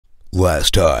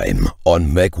Last time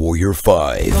on MechWarrior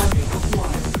 5.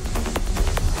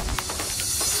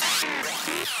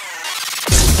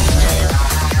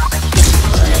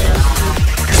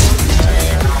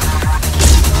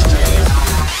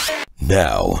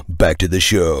 Now, back to the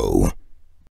show.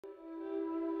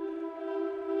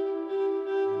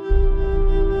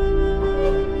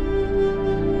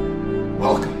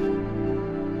 Welcome.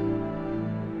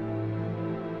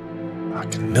 I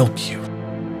can milk you.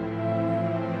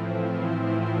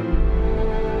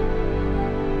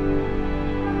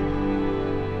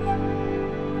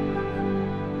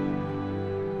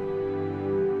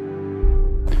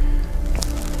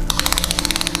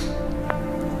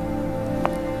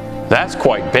 That's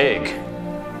quite big.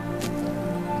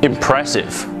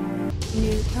 Impressive.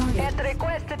 At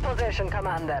requested position,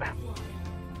 Commander.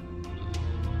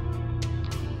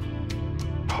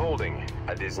 Holding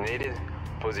a designated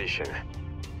position.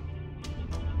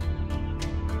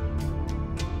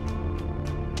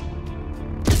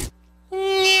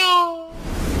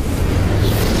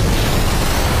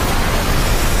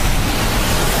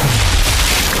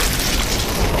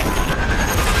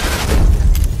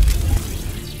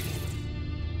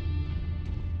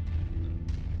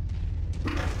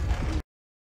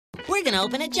 We're gonna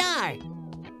open a jar.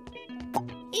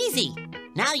 Easy.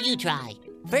 Now you try.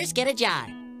 First, get a jar.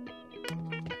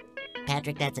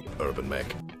 Patrick, that's it. Urbanmech.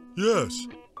 Yes.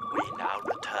 We now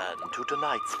return to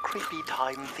tonight's Creepy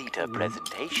Time Theater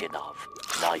presentation of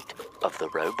Night of the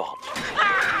Robot.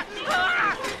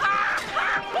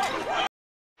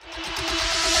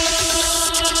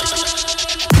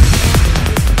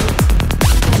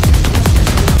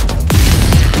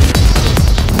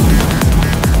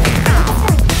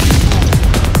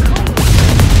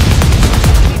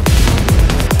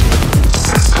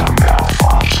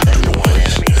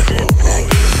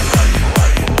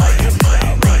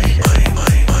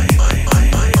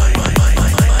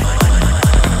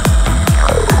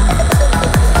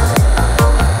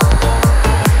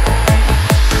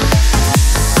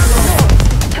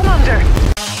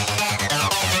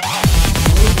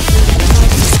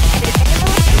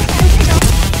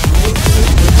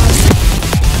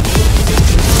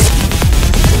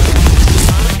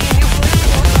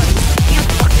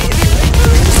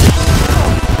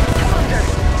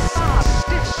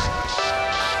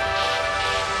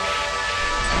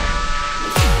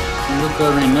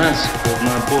 Very nice with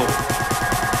my book.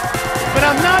 But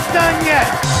I'm not done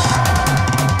yet!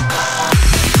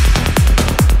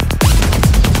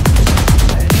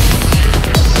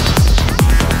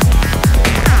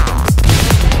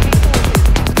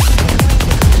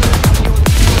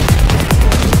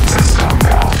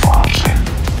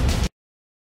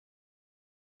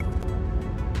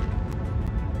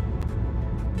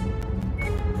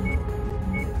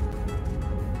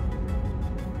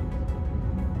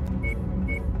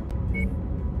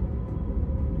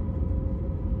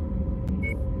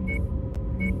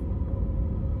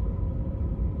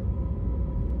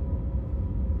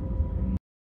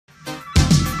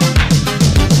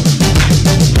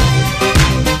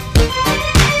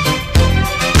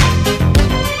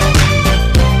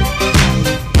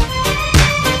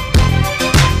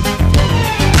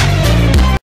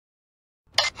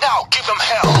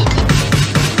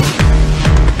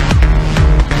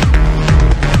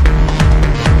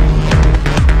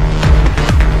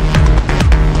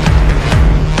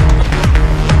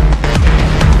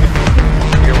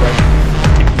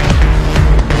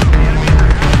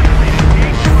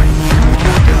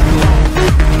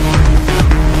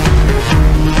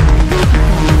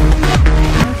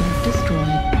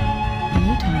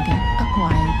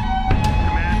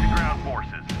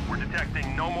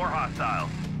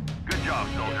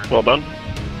 Well done.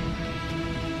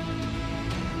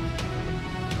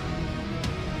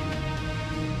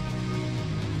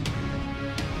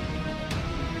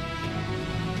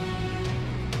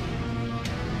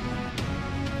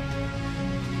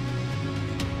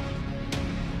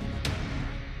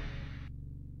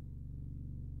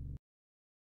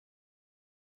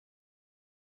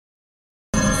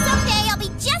 Someday I'll be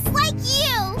just like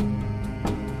you!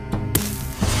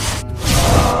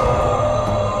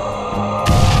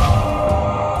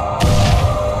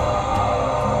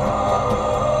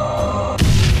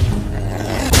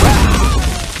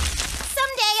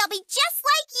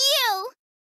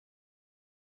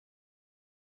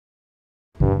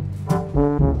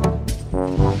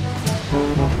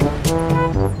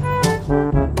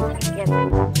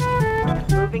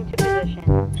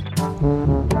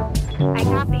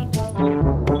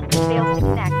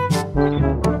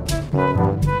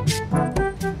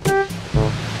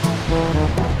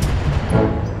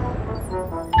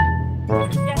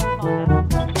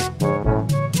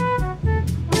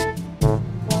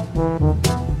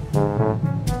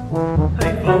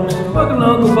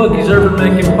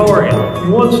 Urbanmech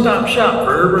Emporium, one-stop shop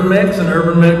for Urbanmechs and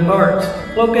Urbanmech parts.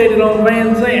 Located on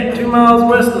Van Zant, 2 miles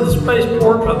west of the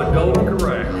spaceport by the Golden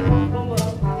Corral. Pull up,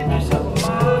 get yourself a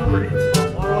mile of grits.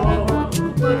 Water on over to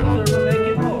Bucky's Urbanmech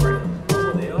Emporium.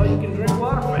 Over the all-you-can-drink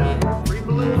water fountain, free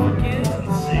balloons for kids and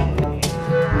sick kids.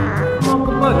 I'm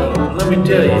Uncle Bucky, and let me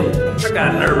tell you, I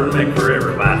got an Urbanmech for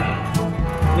everybody.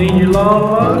 Need your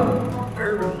lawnmower?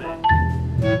 Urbanmech.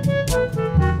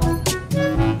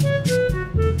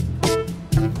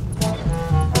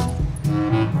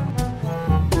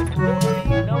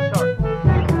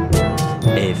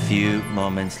 A few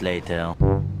moments later.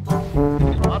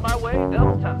 On my way,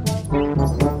 double time.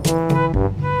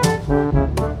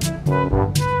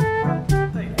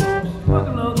 Hey folks,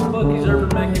 welcome to Uncle Bucky's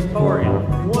Urbanmech Emporium,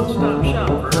 one-stop shop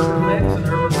for Urbanmechs and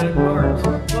Urbanmech parts.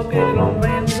 Located on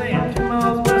Van Zant, 2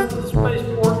 miles west of the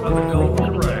spaceport by the Golden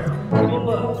Corral. Pull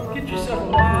up, get yourself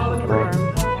a mile of grits.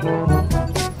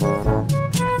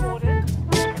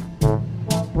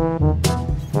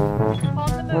 On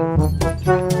the move.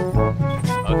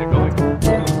 How's it going?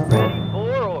 Ready for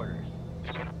orders.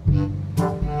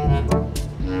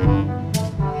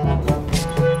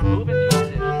 Move into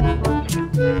position.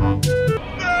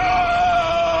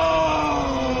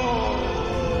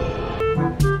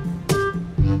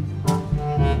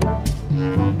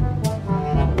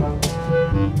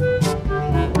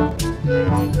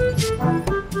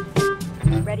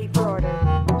 Ready for order.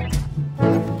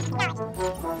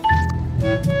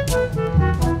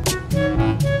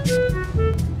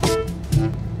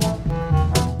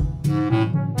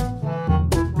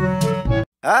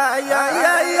 Ay, ay,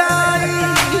 ay, ay.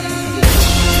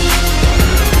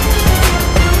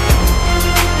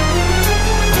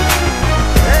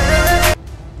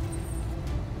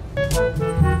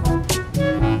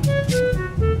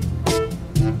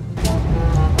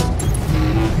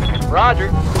 Roger.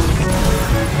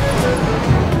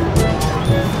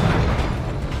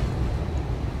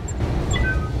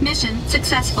 Mission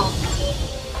successful.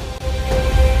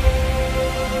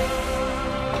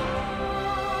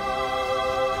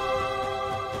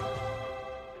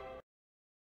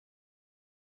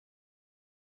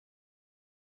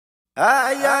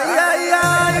 Ay, ay, ay,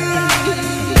 ay.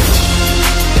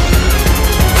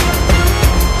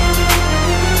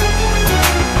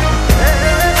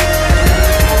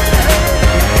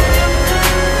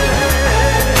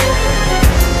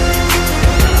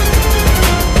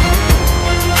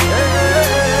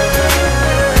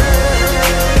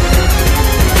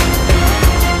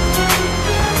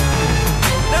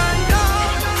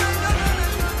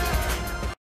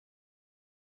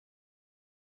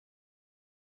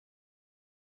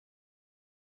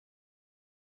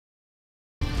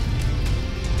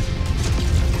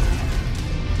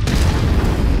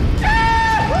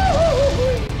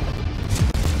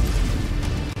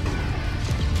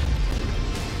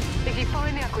 If you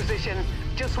find the acquisition,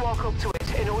 just walk up to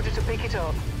it in order to pick it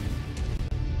up.